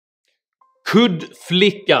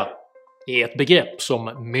KUDD-flicka är ett begrepp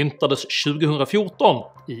som myntades 2014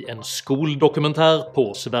 i en skoldokumentär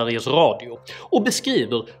på Sveriges Radio och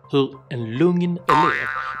beskriver hur en lugn elev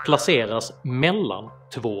placeras mellan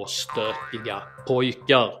två stökiga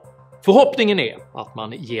pojkar. Förhoppningen är att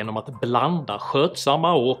man genom att blanda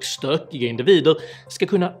skötsamma och stökiga individer ska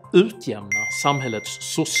kunna utjämna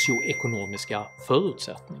samhällets socioekonomiska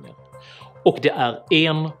förutsättningar. Och det är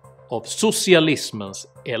en av socialismens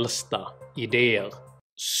äldsta idéer.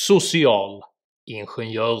 Social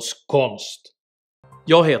ingenjörskonst.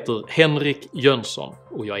 Jag heter Henrik Jönsson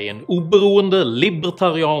och jag är en oberoende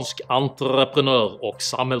libertariansk entreprenör och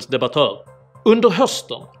samhällsdebattör. Under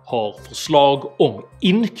hösten har förslag om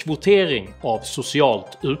inkvotering av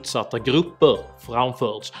socialt utsatta grupper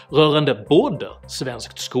framförts rörande både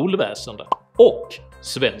svenskt skolväsende och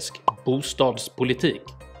svensk bostadspolitik.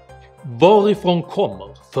 Varifrån kommer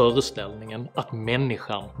föreställningen att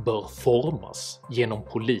människan bör formas genom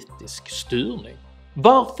politisk styrning?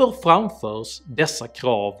 Varför framförs dessa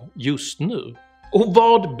krav just nu? Och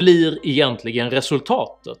vad blir egentligen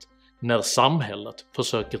resultatet när samhället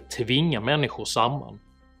försöker tvinga människor samman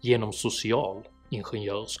genom social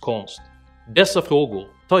ingenjörskonst? Dessa frågor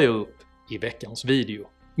tar jag upp i veckans video.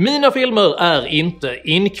 Mina filmer är inte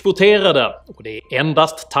inkvoterade och det är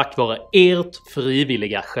endast tack vare ert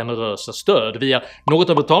frivilliga generösa stöd via något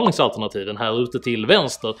av betalningsalternativen här ute till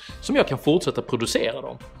vänster som jag kan fortsätta producera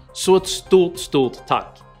dem. Så ett stort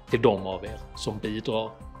tack till de av er som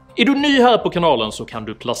bidrar. Är du ny här på kanalen så kan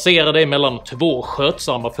du placera dig mellan två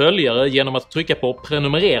skötsamma följare genom att trycka på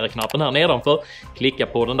prenumerera-knappen här nedanför, klicka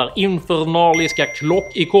på den där infernaliska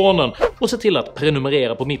klockikonen och se till att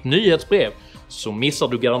prenumerera på mitt nyhetsbrev, så missar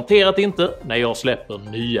du garanterat inte när jag släpper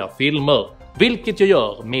nya filmer, vilket jag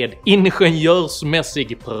gör med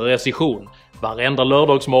ingenjörsmässig precision varenda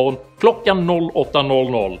lördagsmorgon klockan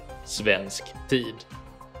 08:00 svensk tid.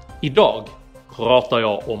 Idag pratar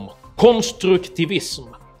jag om konstruktivism,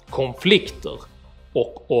 konflikter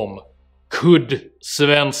och om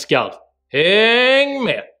KUDD-SVENSKAR. Häng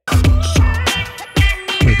med!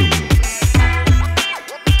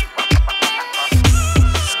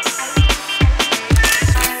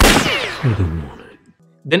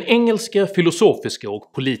 Den engelska filosofiska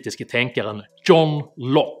och politiska tänkaren John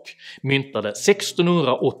Locke myntade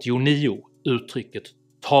 1689 uttrycket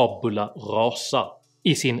tabula rasa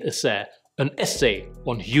i sin essä An Essay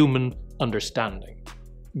on Human Understanding.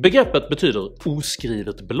 Begreppet betyder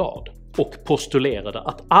oskrivet blad och postulerade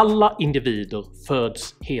att alla individer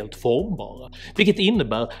föds helt formbara, vilket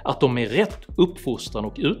innebär att de med rätt uppfostran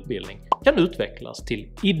och utbildning kan utvecklas till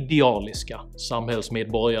idealiska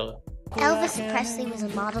samhällsmedborgare. Elvis Presley was a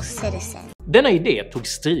model citizen. Denna idé tog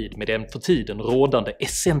strid med den för tiden rådande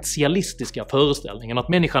essentialistiska föreställningen att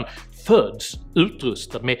människan föds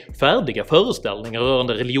utrustad med färdiga föreställningar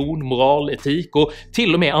rörande religion, moral, etik och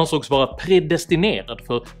till och med ansågs vara predestinerad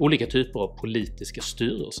för olika typer av politiska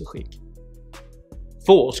styrelseskick.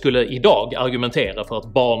 Få skulle idag argumentera för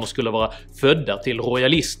att barn skulle vara födda till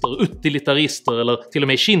royalister, utilitarister eller till och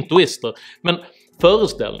med shintoister, men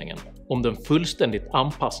föreställningen om den fullständigt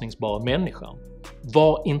anpassningsbara människan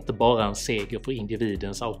var inte bara en seger för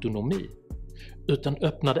individens autonomi, utan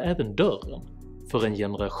öppnade även dörren för en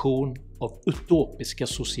generation av utopiska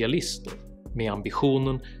socialister med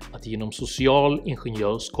ambitionen att genom social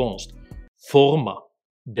ingenjörskonst forma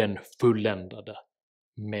den fulländade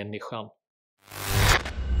människan.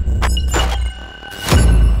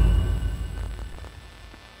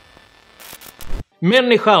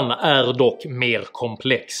 Människan är dock mer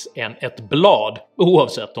komplex än ett blad,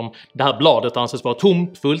 oavsett om det här bladet anses vara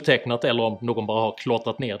tomt, fulltecknat eller om någon bara har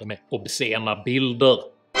klottrat ner det med obscena bilder.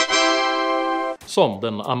 Som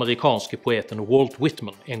den amerikanske poeten Walt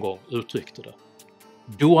Whitman en gång uttryckte det.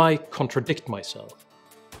 Do I contradict myself?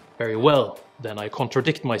 Very well, then I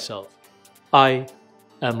contradict myself. I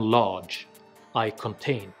am large. I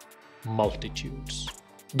contain multitudes.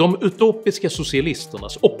 De utopiska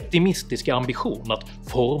socialisternas optimistiska ambition att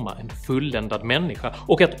forma en fulländad människa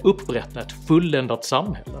och att upprätta ett fulländat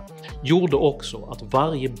samhälle gjorde också att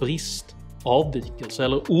varje brist, avvikelse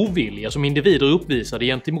eller ovilja som individer uppvisade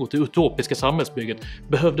gentemot det utopiska samhällsbygget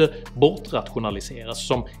behövde bortrationaliseras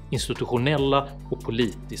som institutionella och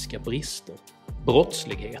politiska brister.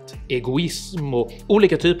 Brottslighet, egoism och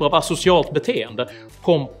olika typer av asocialt beteende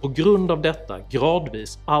kom på grund av detta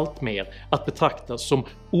gradvis allt mer att betraktas som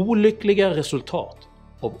olyckliga resultat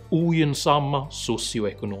av ogynnsamma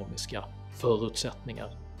socioekonomiska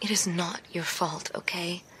förutsättningar. It is not your fault,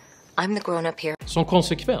 okay? I'm the grown up here. Som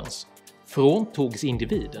konsekvens fråntogs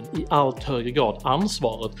individen i allt högre grad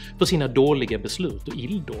ansvaret för sina dåliga beslut och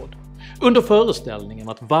illdåd. under föreställningen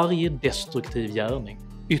att varje destruktiv gärning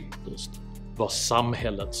ytterst var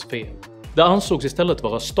samhällets fel. Det ansågs istället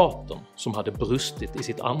vara staten som hade brustit i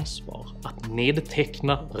sitt ansvar att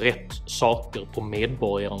nedteckna rätt saker på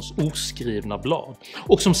medborgarens oskrivna blad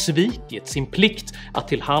och som svikit sin plikt att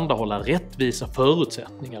tillhandahålla rättvisa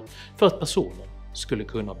förutsättningar för att personen skulle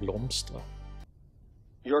kunna blomstra.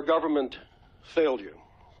 Your government failed you.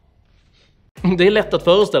 Det är lätt att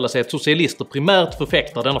föreställa sig att socialister primärt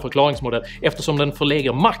förfäktar denna förklaringsmodell eftersom den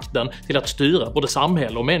förlägger makten till att styra både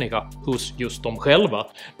samhälle och människa hos just dem själva,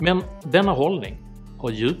 men denna hållning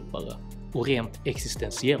har djupare och rent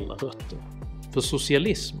existentiella rötter. För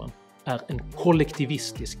socialismen är en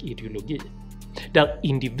kollektivistisk ideologi, där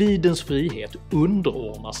individens frihet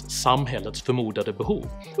underordnas samhällets förmodade behov,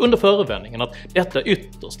 under förevändningen att detta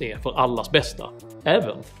ytterst är för allas bästa,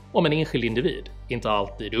 även om en enskild individ inte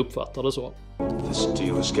alltid uppfattar det så. This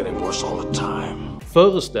deal is getting worse all the time.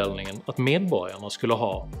 Föreställningen att medborgarna skulle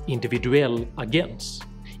ha individuell agens,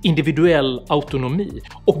 individuell autonomi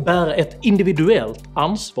och bära ett individuellt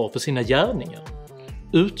ansvar för sina gärningar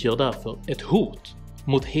utgör därför ett hot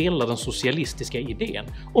mot hela den socialistiska idén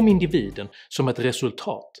om individen som ett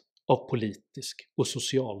resultat av politisk och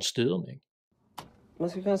social styrning. Man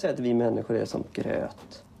skulle kunna säga att vi människor är som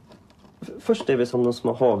gröt. Först är vi som de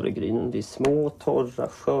små havregrynen. Vi är små, torra,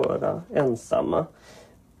 sköra, ensamma.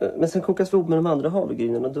 Men sen kokas vi ihop med de andra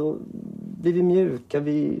havregrynen och då blir vi mjuka.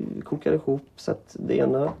 Vi kokar ihop så att det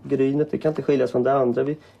ena grynet det kan inte skiljas från det andra.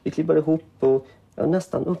 Vi klibbar ihop och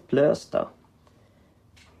nästan upplösta.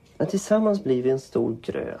 Men tillsammans blir vi en stor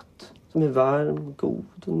gröt som är varm, god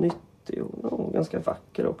och nyttig och ganska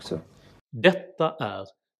vacker också. Detta är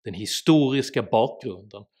den historiska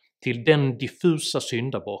bakgrunden till den diffusa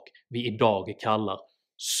syndabock vi idag kallar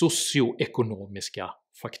socioekonomiska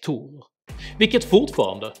faktorer, vilket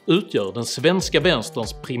fortfarande utgör den svenska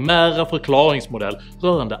vänsterns primära förklaringsmodell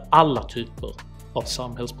rörande alla typer av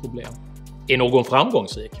samhällsproblem. Är någon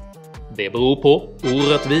framgångsrik? Det beror på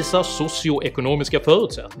orättvisa socioekonomiska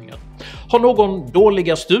förutsättningar. Har någon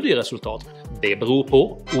dåliga studieresultat? Det beror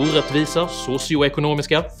på orättvisa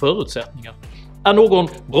socioekonomiska förutsättningar. Är någon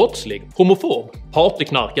brottslig, homofob,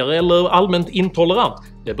 partyknarkare eller allmänt intolerant?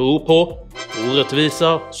 Det beror på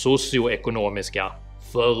orättvisa socioekonomiska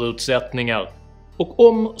förutsättningar. Och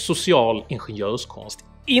om social ingenjörskonst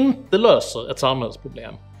inte löser ett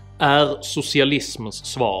samhällsproblem är socialismens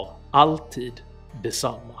svar alltid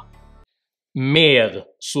detsamma. Mer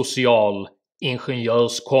social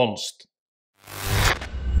ingenjörskonst.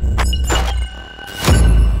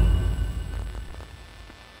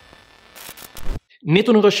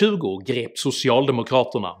 –1920 grep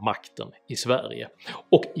Socialdemokraterna makten i Sverige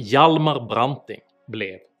och Hjalmar Branting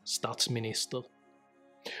blev statsminister.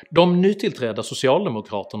 De nytillträdda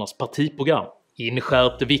Socialdemokraternas partiprogram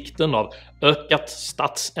inskärpte vikten av ökat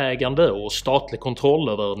statsägande och statlig kontroll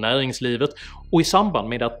över näringslivet, och i samband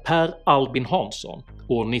med att Per Albin Hansson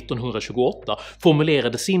år 1928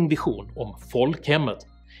 formulerade sin vision om folkhemmet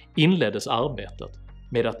inleddes arbetet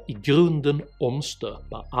med att i grunden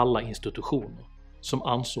omstöpa alla institutioner som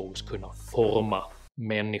ansågs kunna forma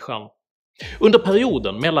människan. Under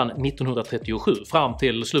perioden mellan 1937 fram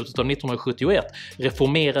till slutet av 1971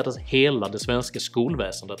 reformerades hela det svenska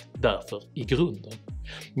skolväsendet därför i grunden,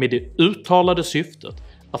 med det uttalade syftet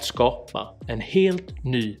att skapa en helt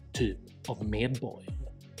ny typ av medborgare,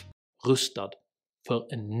 rustad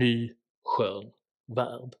för en ny skön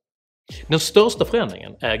värld. Den största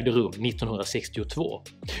förändringen ägde rum 1962,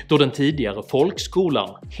 då den tidigare folkskolan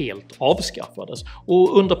helt avskaffades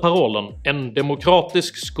och under parollen “en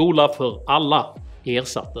demokratisk skola för alla”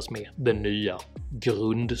 ersattes med den nya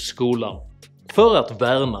grundskolan. För att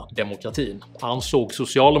värna demokratin ansåg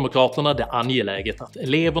Socialdemokraterna det angeläget att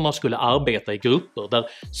eleverna skulle arbeta i grupper där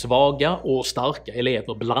svaga och starka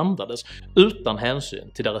elever blandades utan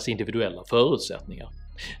hänsyn till deras individuella förutsättningar.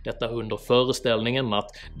 Detta under föreställningen att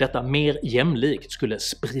detta mer jämlikt skulle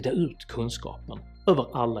sprida ut kunskapen över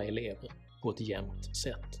alla elever på ett jämnt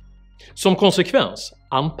sätt. Som konsekvens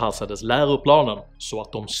anpassades läroplanen så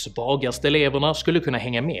att de svagaste eleverna skulle kunna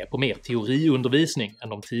hänga med på mer teoriundervisning än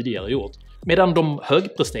de tidigare gjort, medan de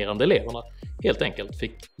högpresterande eleverna helt enkelt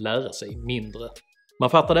fick lära sig mindre. Man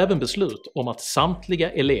fattade även beslut om att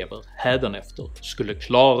samtliga elever hädanefter skulle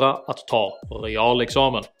klara att ta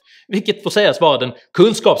realexamen, vilket får sägas vara den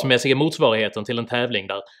kunskapsmässiga motsvarigheten till en tävling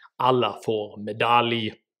där alla får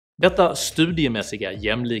medalj. Detta studiemässiga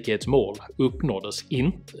jämlikhetsmål uppnåddes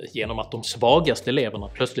inte genom att de svagaste eleverna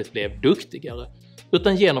plötsligt blev duktigare,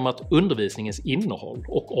 utan genom att undervisningens innehåll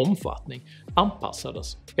och omfattning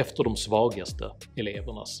anpassades efter de svagaste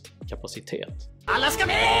elevernas kapacitet. Alla ska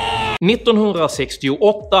med!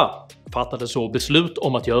 1968 fattades så beslut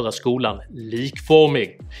om att göra skolan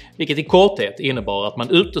likformig, vilket i korthet innebar att man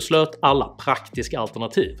uteslöt alla praktiska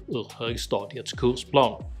alternativ ur högstadiets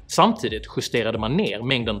kursplan. Samtidigt justerade man ner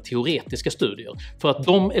mängden teoretiska studier för att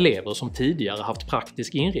de elever som tidigare haft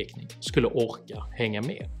praktisk inriktning skulle orka hänga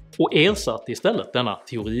med, och ersatte istället denna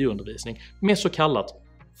teoriundervisning med så kallat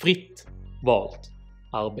fritt valt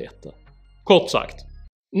arbete. Kort sagt,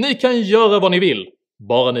 ni kan göra vad ni vill,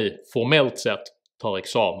 bara ni formellt sett tar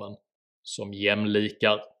examen som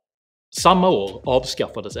jämlikar. Samma år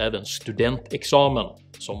avskaffades även studentexamen,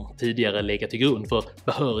 som tidigare legat till grund för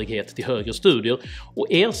behörighet till högre studier, och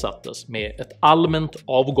ersattes med ett allmänt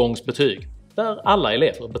avgångsbetyg där alla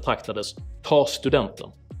elever betraktades ta studenten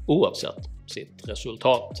oavsett sitt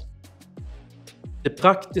resultat. Det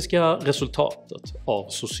praktiska resultatet av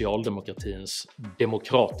socialdemokratins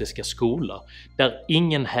demokratiska skola, där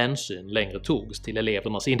ingen hänsyn längre togs till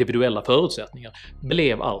elevernas individuella förutsättningar,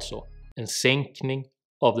 blev alltså en sänkning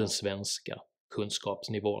av den svenska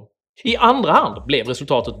kunskapsnivån. I andra hand blev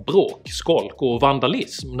resultatet bråk, skolk och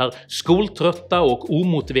vandalism när skoltrötta och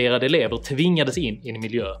omotiverade elever tvingades in i en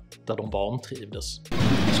miljö där de vantrivdes.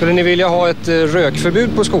 Skulle ni vilja ha ett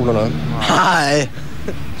rökförbud på skolorna? Nej!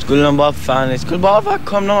 Skulle bara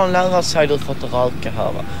komma någon lärare säga du får inte röka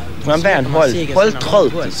här, va? Men Ben, håll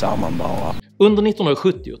truten samman bara. Under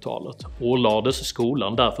 1970-talet ålades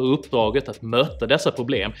skolan därför uppdraget att möta dessa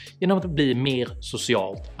problem genom att bli mer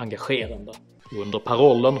socialt engagerande. Under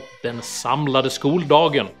parollen “Den samlade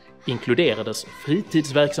skoldagen” inkluderades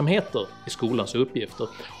fritidsverksamheter i skolans uppgifter,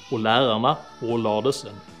 och lärarna ålades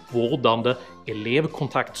en vårdande,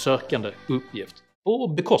 elevkontaktsökande uppgift på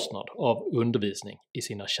bekostnad av undervisning i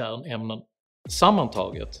sina kärnämnen.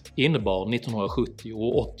 Sammantaget innebar 1970-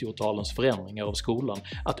 och 80-talens förändringar av skolan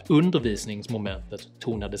att undervisningsmomentet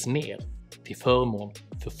tonades ner till förmån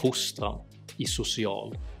för fostran i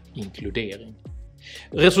social inkludering.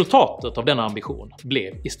 Resultatet av denna ambition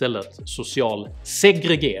blev istället social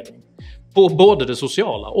segregering på både det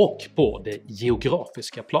sociala och på det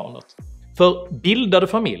geografiska planet. För bildade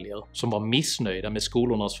familjer som var missnöjda med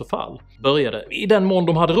skolornas förfall började, i den mån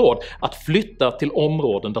de hade råd, att flytta till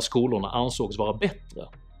områden där skolorna ansågs vara bättre,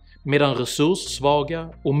 medan resurssvaga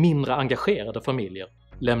och mindre engagerade familjer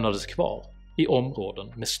lämnades kvar i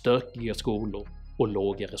områden med stökiga skolor och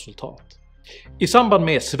låga resultat. I samband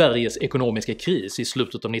med Sveriges ekonomiska kris i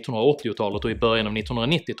slutet av 1980-talet och i början av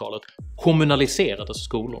 1990-talet kommunaliserades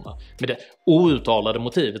skolorna med det outtalade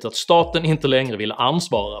motivet att staten inte längre ville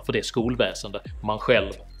ansvara för det skolväsende man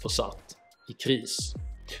själv försatt i kris.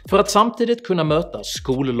 För att samtidigt kunna möta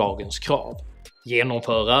skollagens krav,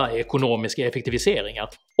 genomföra ekonomiska effektiviseringar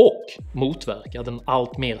och motverka den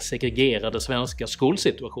allt mer segregerade svenska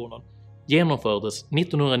skolsituationen genomfördes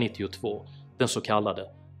 1992 den så kallade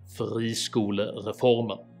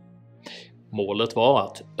friskolereformen. Målet var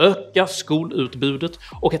att öka skolutbudet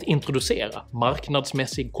och att introducera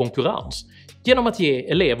marknadsmässig konkurrens genom att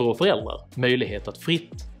ge elever och föräldrar möjlighet att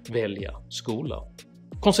fritt välja skola.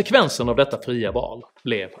 Konsekvensen av detta fria val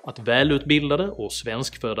blev att välutbildade och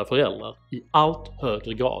svenskfödda föräldrar i allt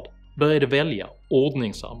högre grad började välja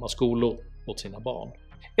ordningsamma skolor åt sina barn.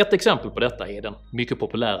 Ett exempel på detta är den mycket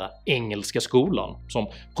populära engelska skolan som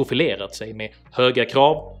profilerat sig med höga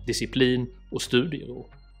krav, disciplin och studiero.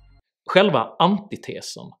 Själva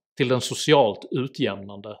antitesen till den socialt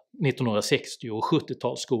utjämnande 1960- och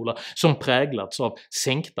 70-talsskola som präglats av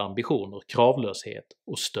sänkta ambitioner, kravlöshet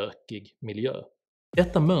och stökig miljö.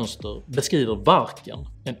 Detta mönster beskriver varken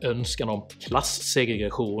en önskan om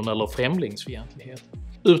klassegregation eller främlingsfientlighet,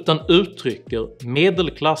 utan uttrycker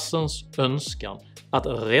medelklassens önskan att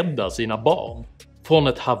rädda sina barn från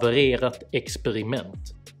ett havererat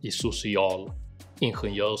experiment i social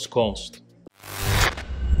ingenjörskonst.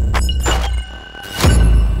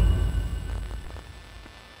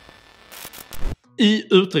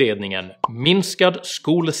 I utredningen “Minskad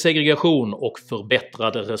skolsegregation och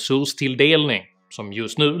förbättrad resurstilldelning” som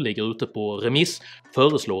just nu ligger ute på remiss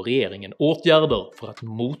föreslår regeringen åtgärder för att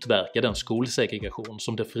motverka den skolsegregation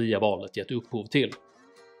som det fria valet gett upphov till.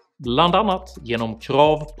 Bland annat genom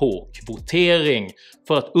krav på kvotering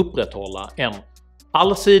för att upprätthålla en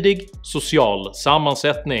allsidig social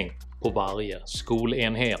sammansättning på varje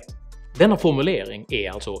skolenhet. Denna formulering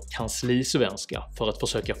är alltså kanslisvenska för att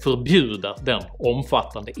försöka förbjuda den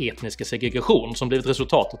omfattande etniska segregation som blivit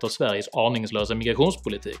resultatet av Sveriges aningslösa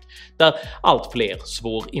migrationspolitik, där allt fler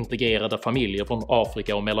svårintegrerade familjer från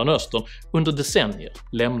Afrika och Mellanöstern under decennier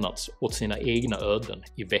lämnats åt sina egna öden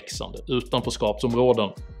i växande utanförskapsområden.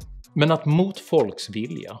 Men att mot folks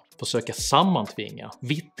vilja försöka sammantvinga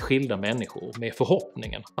vitt skilda människor med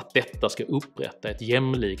förhoppningen att detta ska upprätta ett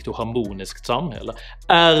jämlikt och harmoniskt samhälle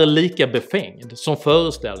är lika befängd som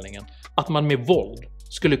föreställningen att man med våld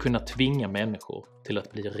skulle kunna tvinga människor till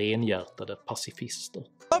att bli renhjärtade pacifister.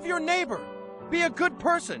 Love your neighbor. Be a good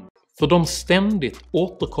person. För de ständigt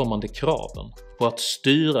återkommande kraven på att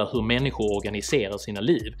styra hur människor organiserar sina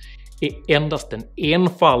liv är endast den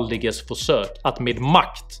enfaldiges försök att med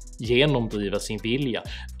makt genomdriva sin vilja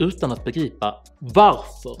utan att begripa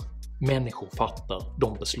varför människor fattar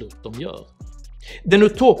de beslut de gör. Den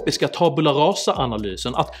utopiska tabula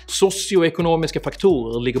rasa-analysen att socioekonomiska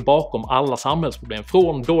faktorer ligger bakom alla samhällsproblem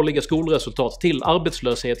från dåliga skolresultat till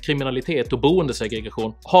arbetslöshet, kriminalitet och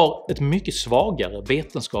boendesegregation har ett mycket svagare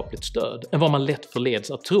vetenskapligt stöd än vad man lätt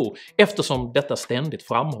förleds att tro eftersom detta ständigt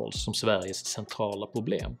framhålls som Sveriges centrala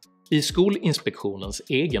problem. I Skolinspektionens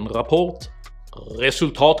egen rapport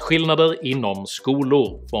 “Resultatskillnader inom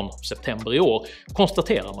skolor” från september i år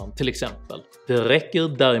konstaterar man till exempel “Det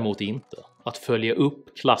räcker däremot inte att följa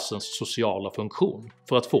upp klassens sociala funktion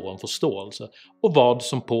för att få en förståelse och vad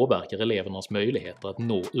som påverkar elevernas möjligheter att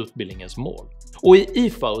nå utbildningens mål.” Och i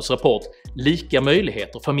IFAUs rapport “Lika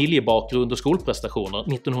möjligheter, familjebakgrund och skolprestationer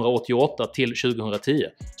 1988 till 2010”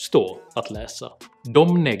 står att läsa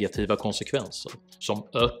 “De negativa konsekvenser som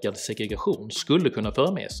ökad segregation skulle kunna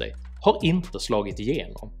föra med sig har inte slagit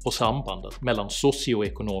igenom på sambandet mellan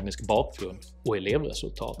socioekonomisk bakgrund och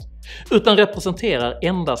elevresultat, utan representerar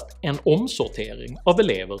endast en omsortering av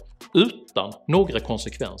elever utan några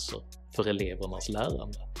konsekvenser för elevernas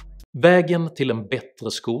lärande. Vägen till en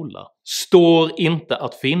bättre skola står inte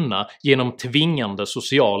att finna genom tvingande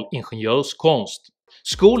social ingenjörskonst.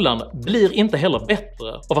 Skolan blir inte heller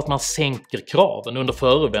bättre av att man sänker kraven under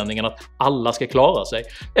förevändningen att alla ska klara sig,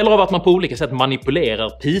 eller av att man på olika sätt manipulerar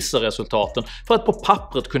PISA-resultaten för att på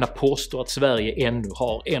pappret kunna påstå att Sverige ännu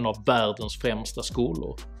har en av världens främsta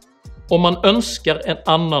skolor. Om man önskar en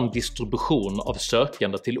annan distribution av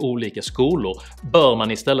sökande till olika skolor bör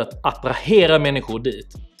man istället attrahera människor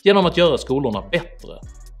dit genom att göra skolorna bättre,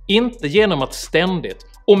 inte genom att ständigt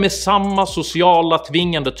och med samma sociala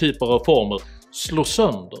tvingande typer av reformer slå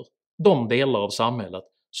sönder de delar av samhället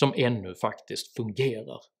som ännu faktiskt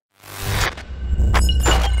fungerar.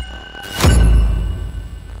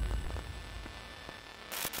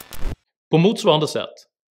 På motsvarande sätt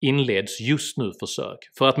inleds just nu försök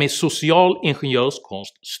för att med social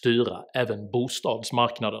ingenjörskonst styra även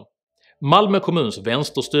bostadsmarknaden. Malmö kommuns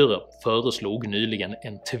vänsterstyre föreslog nyligen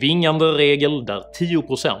en tvingande regel där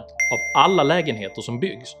 10% av alla lägenheter som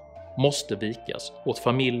byggs måste vikas åt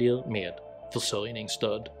familjer med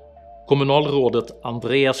försörjningsstöd. Kommunalrådet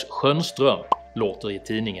Andreas Schönström låter i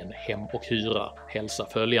tidningen Hem och Hyra hälsa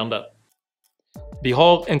följande: “Vi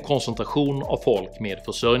har en koncentration av folk med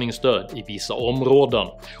försörjningsstöd i vissa områden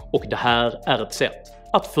och det här är ett sätt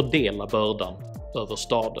att fördela bördan över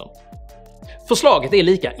staden.” Förslaget är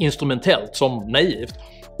lika instrumentellt som naivt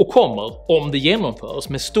och kommer, om det genomförs,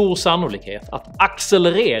 med stor sannolikhet att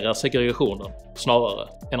accelerera segregationen snarare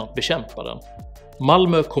än att bekämpa den.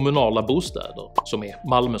 Malmö kommunala bostäder, som är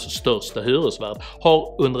Malmös största hyresvärd,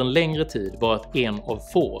 har under en längre tid varit en av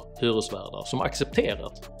få hyresvärdar som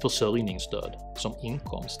accepterat försörjningsstöd som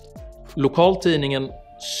inkomst. Lokaltidningen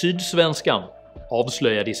Sydsvenskan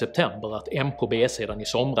avslöjade i september att MKB sedan i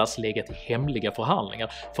somras legat i hemliga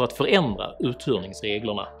förhandlingar för att förändra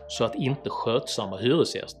uthyrningsreglerna så att inte skötsamma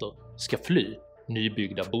hyresgäster ska fly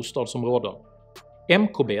nybyggda bostadsområden.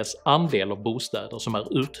 MKBs andel av bostäder som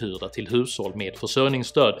är uthyrda till hushåll med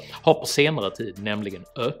försörjningsstöd har på senare tid nämligen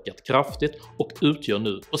ökat kraftigt och utgör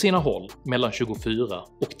nu på sina håll mellan 24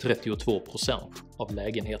 och 32% av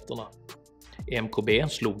lägenheterna. MKB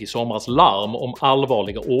slog i somras larm om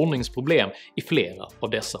allvarliga ordningsproblem i flera av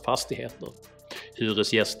dessa fastigheter.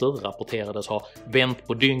 Hyresgäster rapporterades ha vänt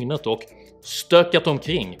på dygnet och stökat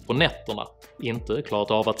omkring på nätterna, inte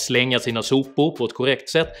klarat av att slänga sina sopor på ett korrekt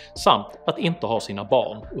sätt samt att inte ha sina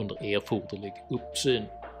barn under erforderlig uppsyn.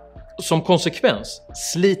 Som konsekvens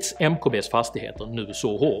slits MKBs fastigheter nu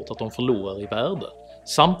så hårt att de förlorar i värde,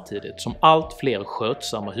 samtidigt som allt fler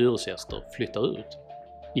skötsamma hyresgäster flyttar ut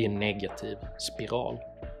i en negativ spiral.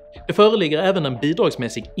 Det föreligger även en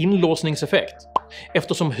bidragsmässig inlåsningseffekt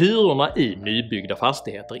eftersom hyrorna i nybyggda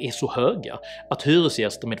fastigheter är så höga att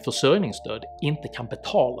hyresgäster med försörjningsstöd inte kan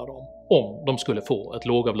betala dem om de skulle få ett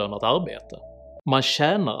lågavlönat arbete. Man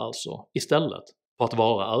tjänar alltså istället på att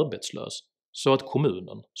vara arbetslös så att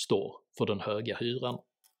kommunen står för den höga hyran.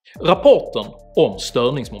 Rapporten om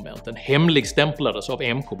störningsmomenten hemligstämplades av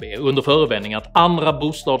MKB under förevändning att andra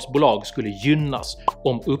bostadsbolag skulle gynnas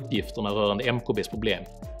om uppgifterna rörande MKBs problem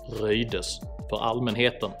röjdes för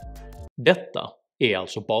allmänheten. Detta är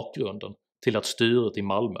alltså bakgrunden till att styret i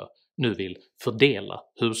Malmö nu vill fördela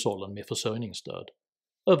hushållen med försörjningsstöd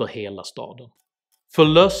över hela staden. För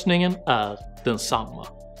lösningen är densamma.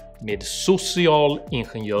 Med social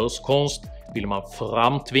ingenjörskonst vill man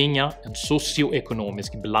framtvinga en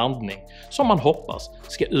socioekonomisk blandning som man hoppas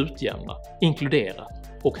ska utjämna, inkludera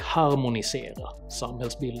och harmonisera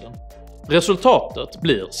samhällsbilden. Resultatet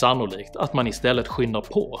blir sannolikt att man istället skyndar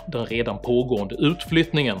på den redan pågående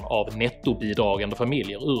utflyttningen av nettobidragande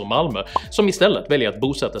familjer ur Malmö som istället väljer att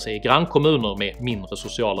bosätta sig i grannkommuner med mindre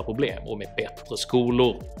sociala problem och med bättre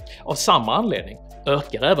skolor. Av samma anledning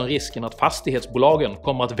ökar även risken att fastighetsbolagen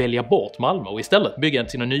kommer att välja bort Malmö och istället bygga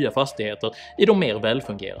sina nya fastigheter i de mer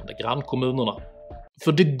välfungerande grannkommunerna.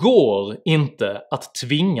 För det går inte att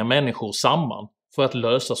tvinga människor samman för att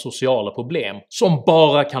lösa sociala problem som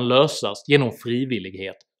bara kan lösas genom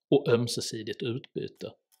frivillighet och ömsesidigt utbyte.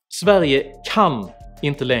 Sverige kan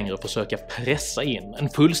inte längre försöka pressa in en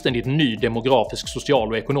fullständigt ny demografisk,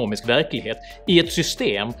 social och ekonomisk verklighet i ett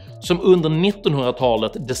system som under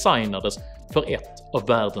 1900-talet designades för ett av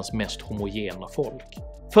världens mest homogena folk.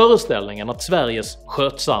 Föreställningen att Sveriges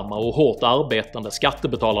skötsamma och hårt arbetande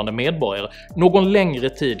skattebetalande medborgare någon längre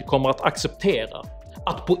tid kommer att acceptera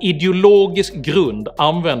att på ideologisk grund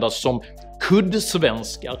användas som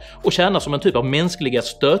KUDD-SVENSKAR och tjäna som en typ av mänskliga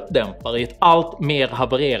stötdämpare i ett allt mer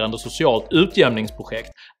havererande socialt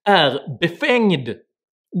utjämningsprojekt är befängd.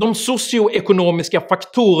 De socioekonomiska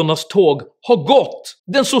faktorernas tåg har gått.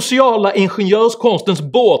 Den sociala ingenjörskonstens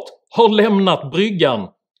båt har lämnat bryggan.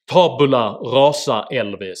 Tabula rasa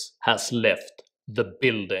Elvis has left the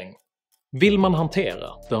building. Vill man hantera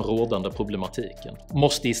den rådande problematiken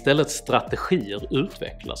måste istället strategier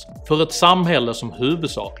utvecklas för ett samhälle som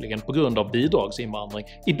huvudsakligen på grund av bidragsinvandring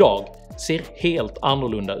idag ser helt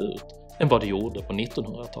annorlunda ut än vad det gjorde på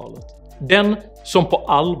 1900-talet. Den som på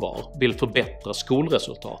allvar vill förbättra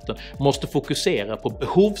skolresultaten måste fokusera på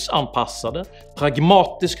behovsanpassade,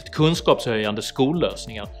 pragmatiskt kunskapshöjande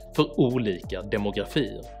skollösningar för olika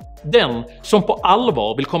demografier. Den som på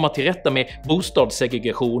allvar vill komma till rätta med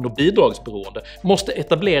bostadssegregation och bidragsberoende måste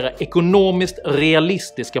etablera ekonomiskt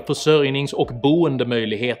realistiska försörjnings- och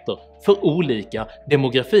boendemöjligheter för olika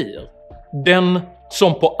demografier. Den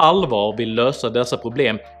som på allvar vill lösa dessa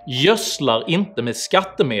problem gödslar inte med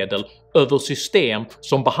skattemedel över system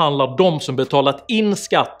som behandlar de som betalat in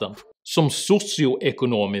skatten som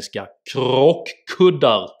socioekonomiska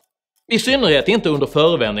krockkuddar. I synnerhet inte under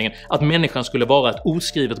förevändningen att människan skulle vara ett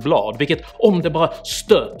oskrivet blad, vilket om det bara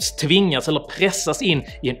stöps, tvingas eller pressas in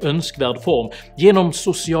i en önskvärd form genom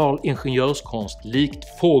social ingenjörskonst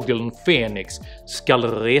likt fågeln Fenix skall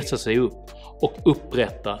resa sig upp och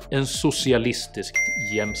upprätta en socialistiskt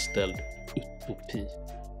jämställd utopi.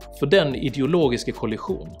 För den ideologiska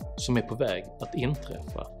kollision som är på väg att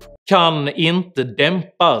inträffa kan inte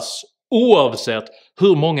dämpas oavsett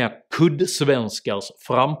hur många KUDD-SVENSKARs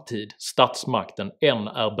framtid statsmakten än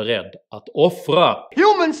är beredd att offra.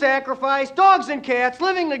 Human sacrifice, dogs and cats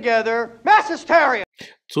living together, mass hysteria!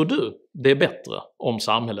 Tror du det är bättre om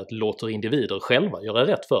samhället låter individer själva göra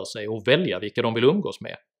rätt för sig och välja vilka de vill umgås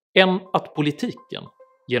med, än att politiken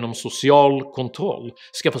genom social kontroll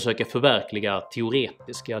ska försöka förverkliga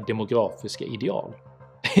teoretiska demografiska ideal?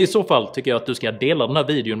 I så fall tycker jag att du ska dela den här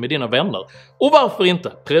videon med dina vänner, och varför inte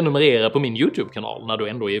prenumerera på min YouTube-kanal när du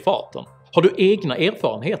ändå är i farten. Har du egna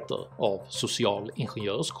erfarenheter av social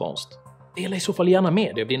ingenjörskonst? Dela i så fall gärna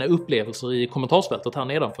med dig av dina upplevelser i kommentarsfältet här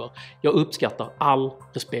nedanför. Jag uppskattar all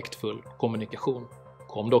respektfull kommunikation.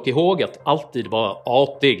 Kom dock ihåg att alltid vara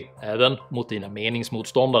artig, även mot dina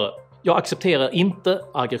meningsmotståndare. Jag accepterar inte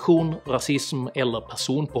aggression, rasism eller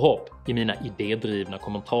personpåhopp i mina idédrivna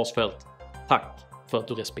kommentarsfält. Tack för att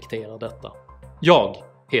du respekterar detta. Jag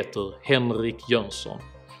heter Henrik Jönsson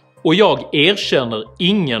och jag erkänner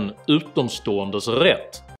ingen utomståendes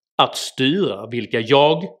rätt att styra vilka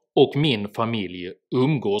jag och min familj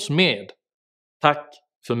umgås med. Tack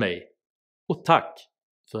för mig och tack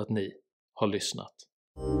för att ni har lyssnat.